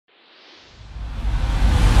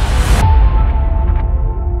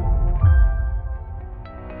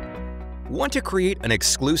Want to create an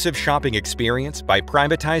exclusive shopping experience by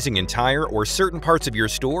privatizing entire or certain parts of your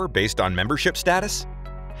store based on membership status?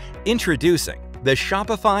 Introducing the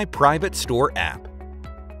Shopify Private Store app,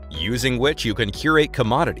 using which you can curate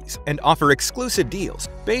commodities and offer exclusive deals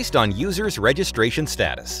based on users' registration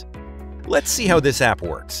status. Let's see how this app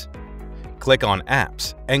works. Click on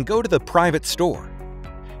Apps and go to the Private Store.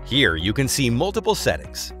 Here you can see multiple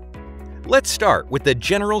settings. Let's start with the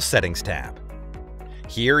General Settings tab.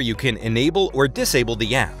 Here you can enable or disable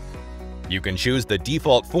the app. You can choose the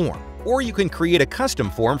default form, or you can create a custom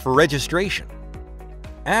form for registration.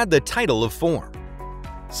 Add the title of form.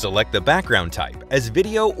 Select the background type as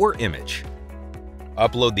video or image.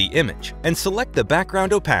 Upload the image and select the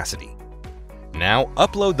background opacity. Now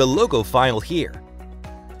upload the logo file here.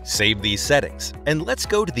 Save these settings and let's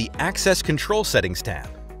go to the Access Control Settings tab.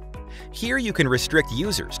 Here you can restrict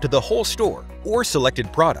users to the whole store or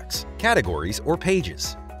selected products, categories, or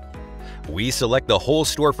pages. We select the whole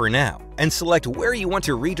store for now and select where you want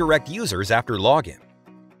to redirect users after login.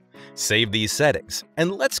 Save these settings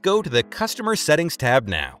and let's go to the Customer Settings tab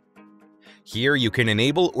now. Here you can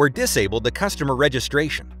enable or disable the customer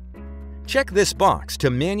registration. Check this box to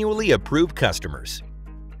manually approve customers.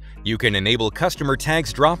 You can enable Customer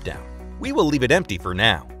Tags dropdown. We will leave it empty for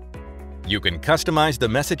now. You can customize the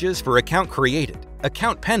messages for Account Created,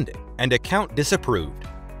 Account Pending, and Account Disapproved.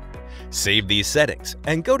 Save these settings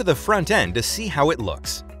and go to the front end to see how it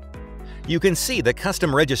looks. You can see the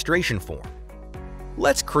custom registration form.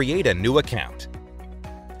 Let's create a new account.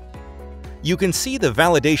 You can see the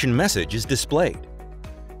validation message is displayed.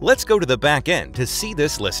 Let's go to the back end to see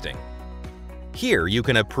this listing. Here you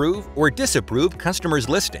can approve or disapprove customers'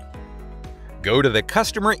 listing. Go to the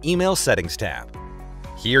Customer Email Settings tab.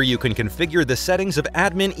 Here you can configure the settings of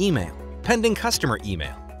admin email, pending customer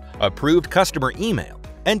email, approved customer email,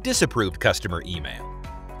 and disapproved customer email.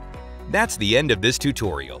 That's the end of this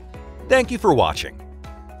tutorial. Thank you for watching.